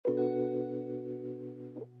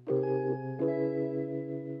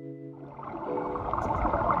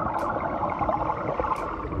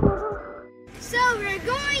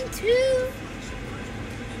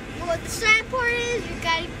sad part is we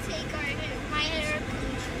gotta take my hair.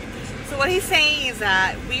 So what he's saying is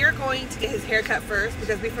that we are going to get his haircut first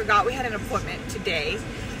because we forgot we had an appointment today.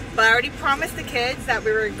 But I already promised the kids that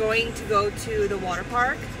we were going to go to the water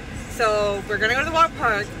park. So we're gonna go to the water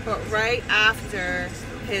park, but right after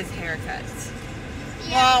his haircut.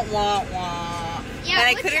 Yeah. Wah, wah, wah. Yeah,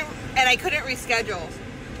 and I couldn't reschedule.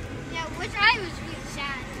 Yeah, which I was really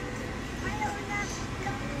sad.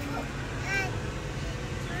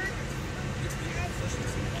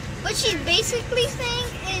 What she's basically saying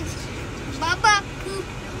is Bubba Poop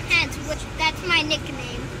Pants, which that's my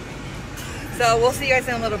nickname. So we'll see you guys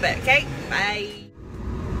in a little bit, okay? Bye.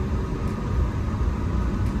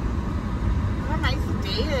 What a nice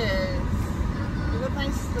day it is.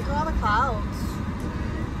 Look at all the clouds.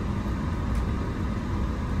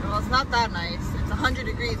 Well, it's not that nice. It's 100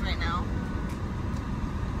 degrees right now.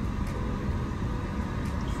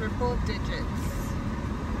 Triple digits.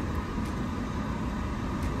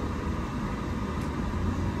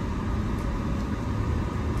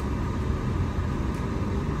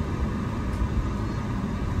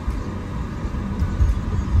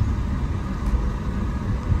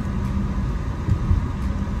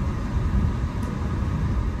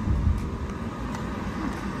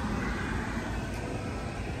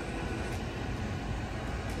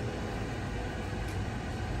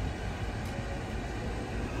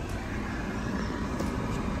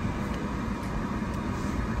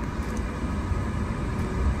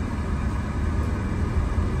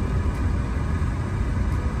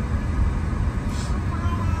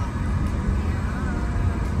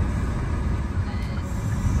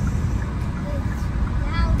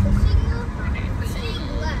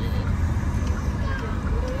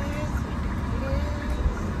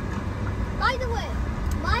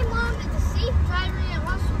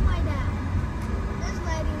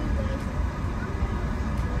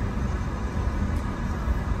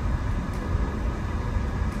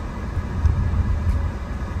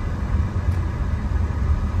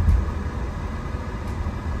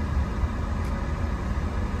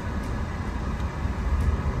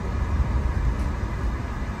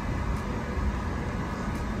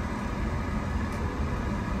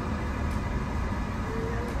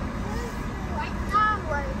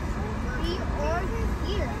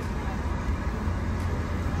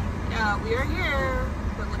 We are here.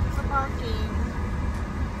 We're looking for parking.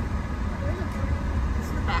 This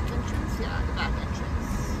is the back entrance? Yeah, the back entrance.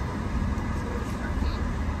 So there's parking.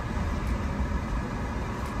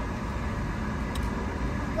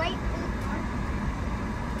 Right.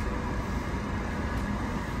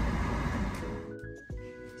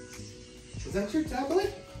 Is that your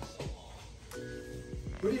tablet?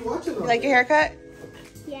 What are you watching on? You like your haircut?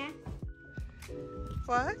 Yeah.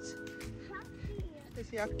 What? It's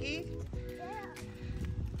yucky? Yeah.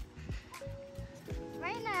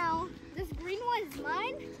 Right now, this green one is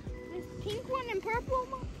mine. This pink one and purple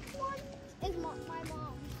one is my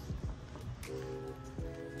mom's.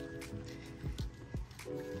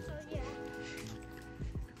 So yeah.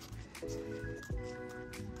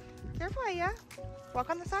 Careful, Aya. Walk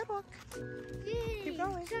on the sidewalk. Yay. Keep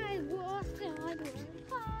going. Sidewalk, sidewalk,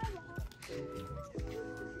 sidewalk.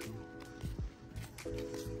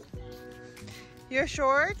 Your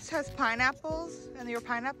shorts has pineapples, and your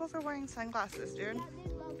pineapples are wearing sunglasses, dude. Yeah, they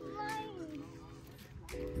love mine.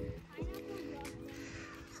 Pineapples love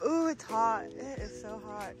mine. Ooh, it's hot. It is so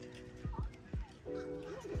hot.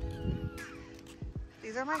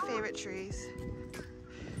 These are my favorite trees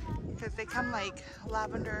because they come like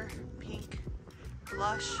lavender, pink,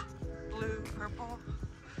 blush, blue, purple.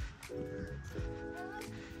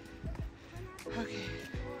 Okay,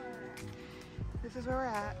 this is where we're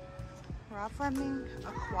at. We're at Fleming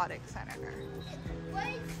Aquatic Center.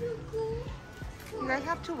 Way too cool. You guys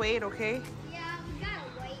have to wait, okay? Yeah, we gotta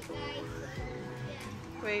wait, guys.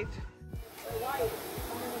 Yeah. Wait.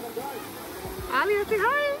 Ali, let's say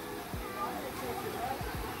hi.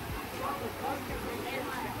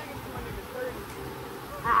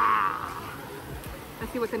 Ah.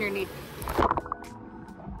 Let's see what's underneath.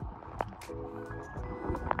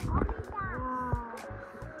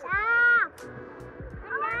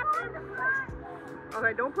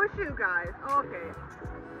 Okay, don't push you guys. Oh, okay.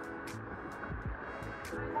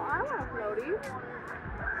 Well, I want a floaty.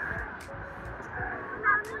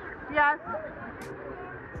 Yes.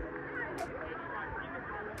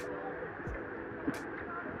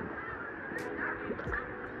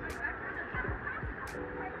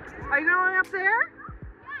 Are you going up there?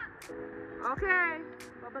 Yeah. Okay.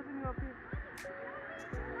 Bubba's gonna go up here.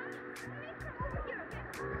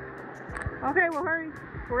 Okay, well hurry.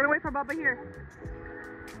 We're gonna wait for Bubba here.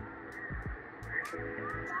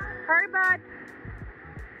 Hurry, bud.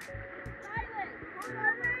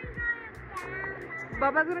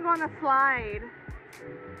 Bubba's gonna go on the slide.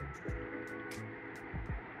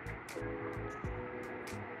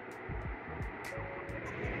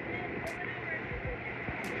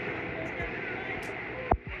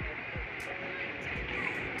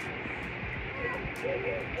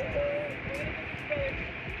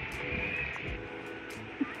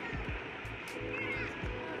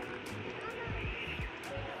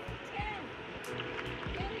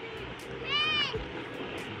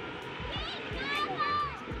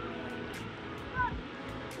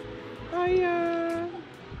 Hiya.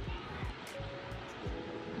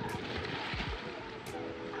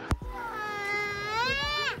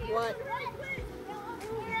 What?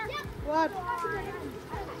 What?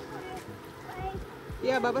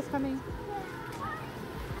 Yeah, Bubba's coming.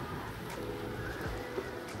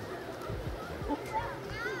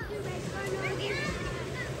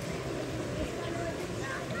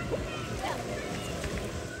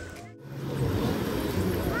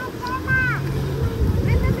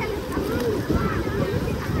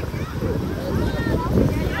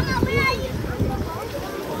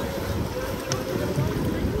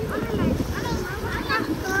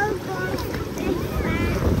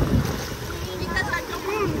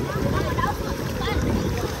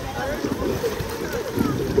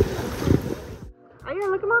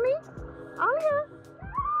 Look at mommy. Alia.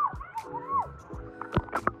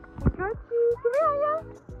 I got you. Come here, Alia.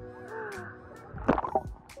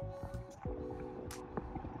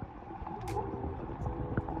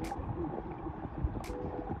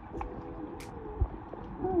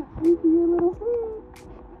 Oh, sweet, your little friend.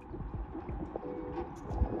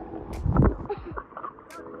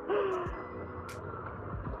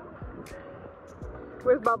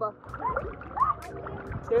 Where's Bubba?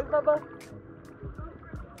 There's Bubba.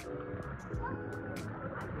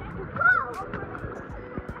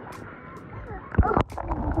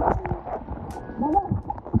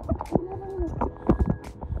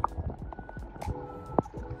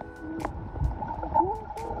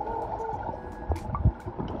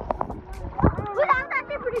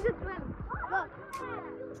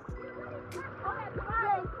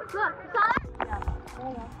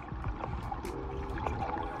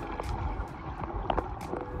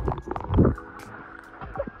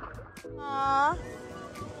 Aww.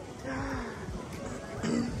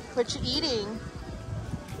 What you eating?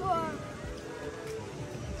 I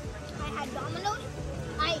had Domino's.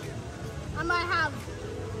 I might have.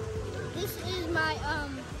 This is my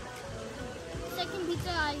second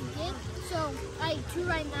pizza I did. So I ate 2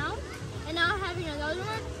 right now, and now I'm having another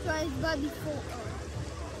one. So it's about to be 4.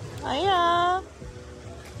 Hiya.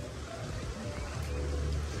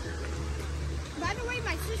 By the way,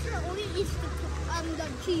 my sister only eats the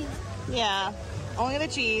cheese. Yeah, only the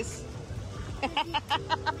cheese.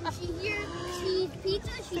 She hears cheese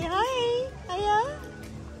pizza. She Say hi. Hiya.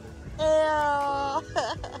 Ew.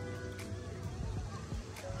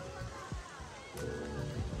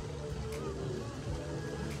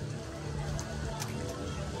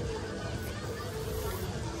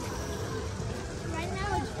 Right now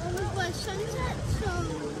it's almost by sunset, so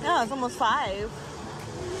Yeah, it's almost 5.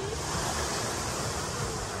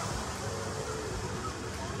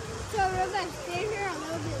 so we're gonna stay here a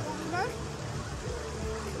little bit longer.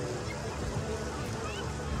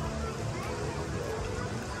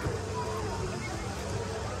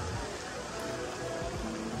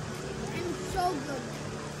 And so good.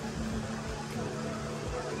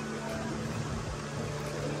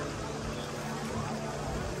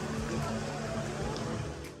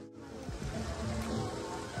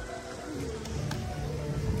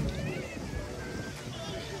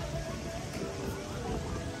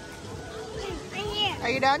 Are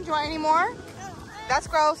you done? Do you want any more? That's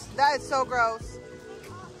gross. That is so gross.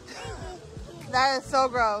 That is so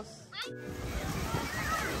gross.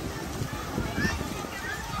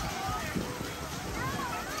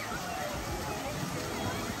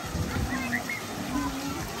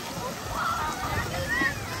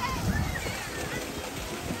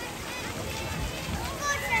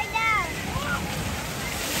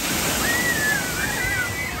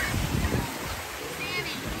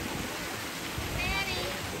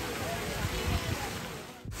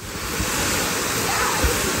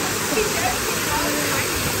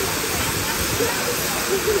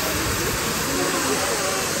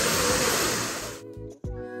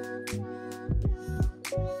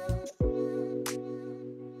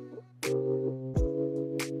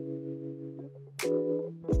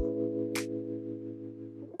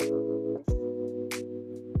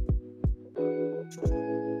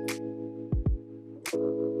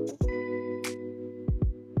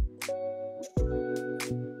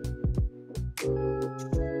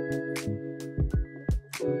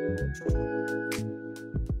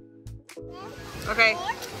 Okay.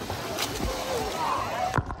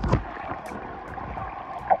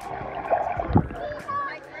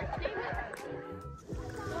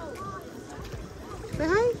 Say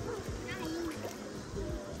hi.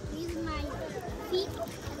 I'm using my feet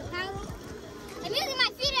as a paddle. I'm using my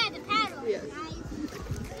feet as a paddle, Yes. guys.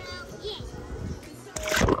 So, yeah.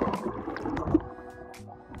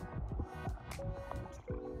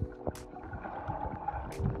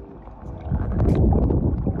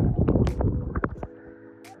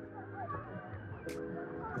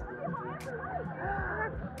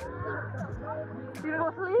 You gonna go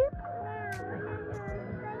sleep?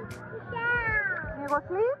 You gonna go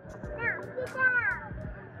sleep?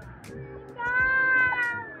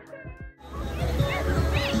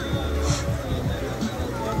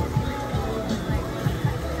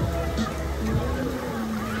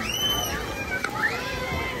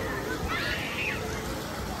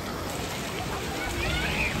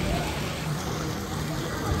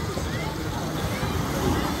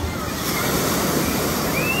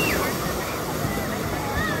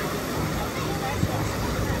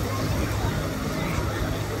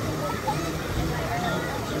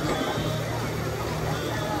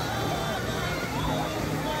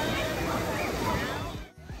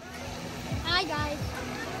 Hi guys.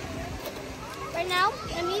 Right now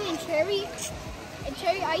I'm eating cherry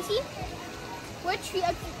icy, which you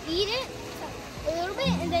have to eat it a little bit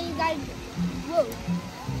and then you gotta whoa.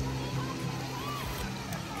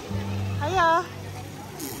 Hiya.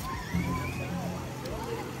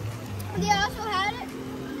 They also had it.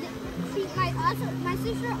 My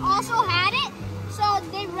sister also had it. So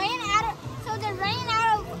they ran out of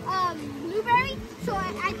blueberry. So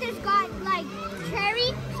I just got like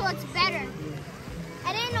cherry, so it's better.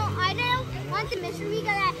 I didn't want the mystery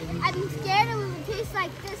because I've been scared it would taste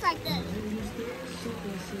like this.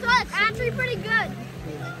 So it's actually pretty good.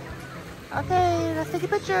 Okay, let's take a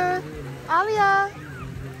picture. Alia.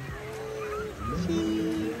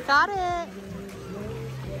 She got it.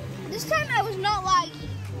 This time I was not laggy.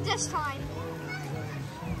 This time.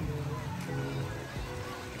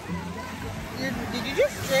 Did you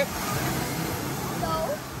just strip?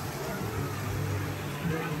 No.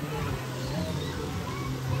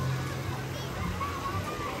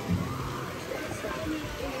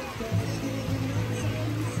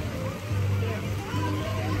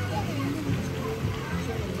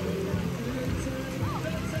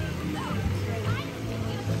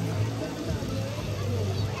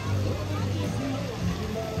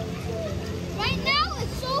 Right now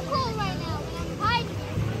it's so cold right now and I'm hiding.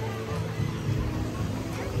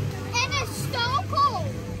 And it's so cold.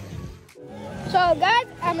 So guys,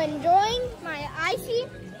 I'm enjoying my icy.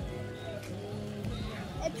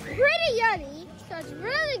 It's pretty yummy, so it's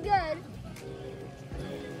really good.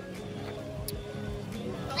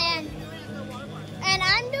 And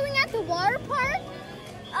I'm doing at the water park.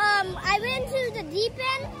 I went to the deep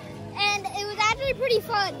end and it was actually pretty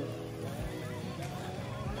fun.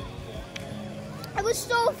 It was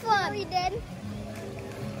so fun. We did.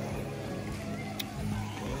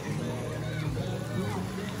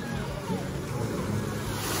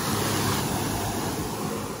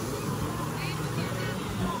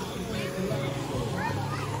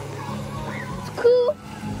 It's cool.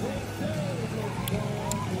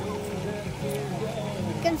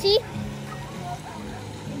 You can see.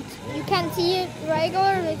 You can't see it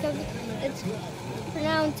regular because it's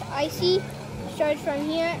pronounced icy. Starts from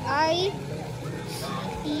here. I-E-E.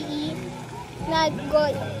 Not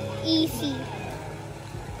good. E-C.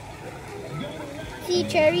 See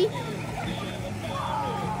cherry?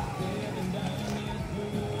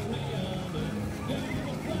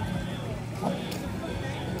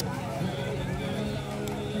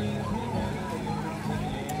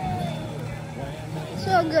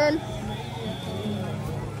 So good.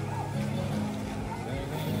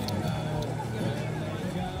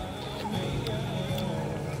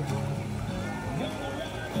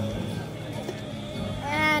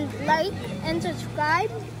 And like and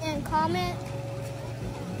subscribe and comment.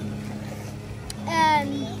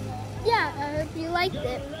 And yeah, I hope you liked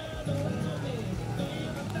it.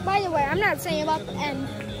 By the way, I'm not saying about the end.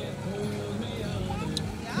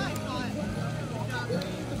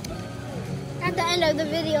 At the end of the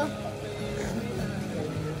video.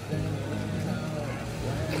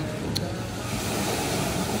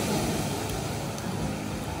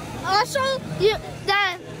 Also,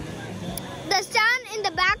 the sound in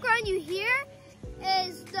the background you hear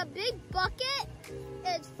is the big bucket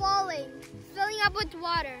is filling up with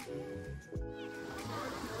water.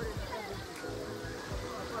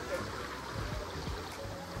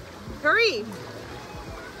 Hurry.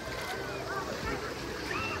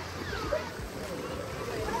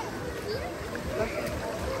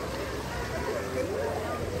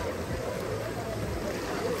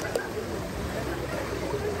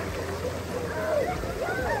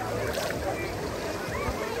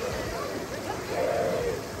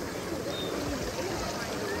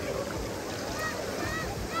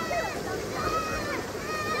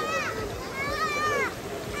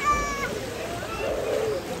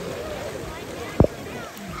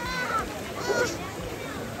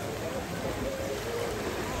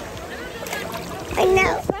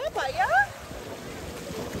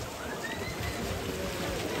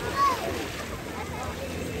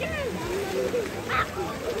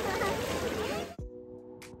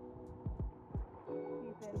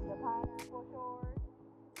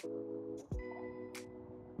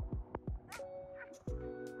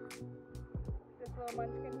 little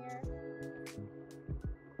munchkin here.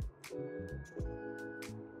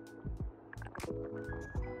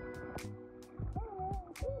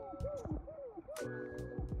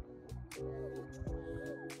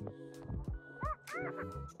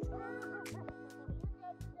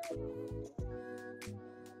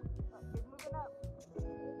 He's moving up.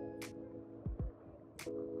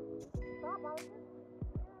 Stop, Oliver.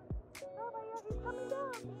 Stop, Oliver. He's coming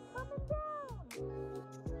down. He's coming down. Yes,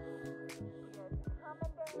 he's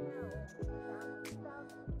coming down.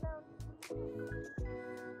 Down.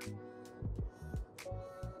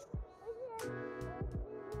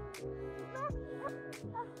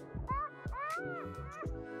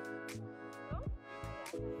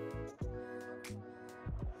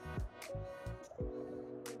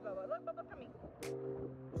 Bubba. Look, Bubba coming.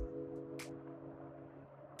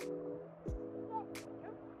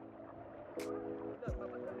 Look,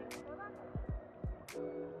 Bubba's coming. Hold on. Let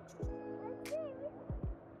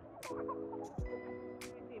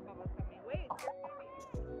me see if Bubba's coming. Wait,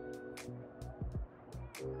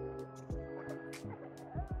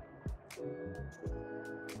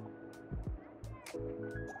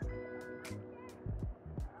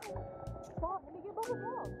 stop, let me get Bubba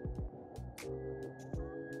down.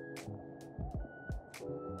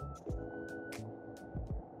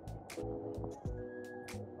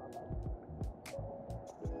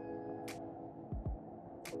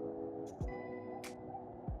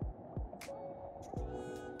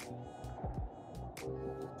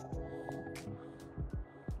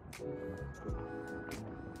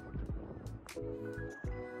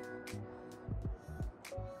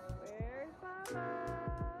 Where's Bubba?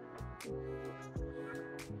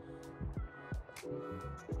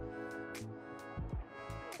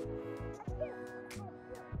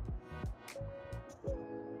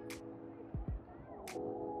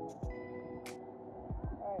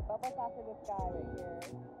 Alright, Bubba's after this guy right here.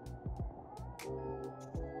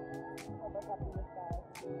 Bubba's after this guy.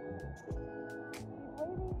 He's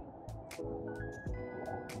waiting.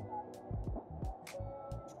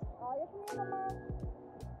 Oh, yes, me, Mama.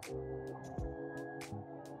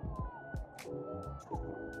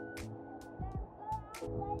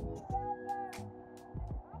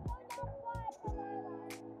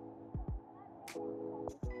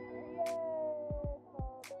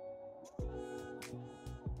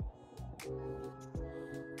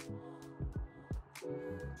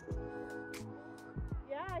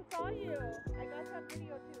 Yeah, I saw you. I got that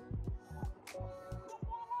video too.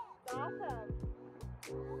 It's awesome.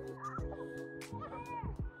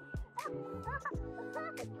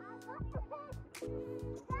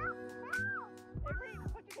 Everybody,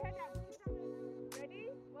 put your head down. Ready?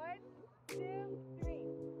 1, 2, 3.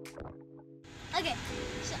 Okay,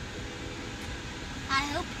 so I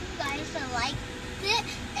hope you guys liked it.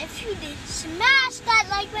 If you did, smash that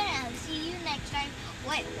like button. I'll see you next time.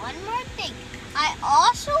 Wait, one more thing. I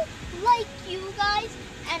also like you guys,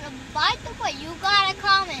 and by the way, you gotta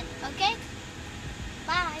comment, okay?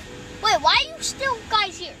 Bye. Wait, why are you still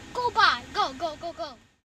guys here? Go by. Go.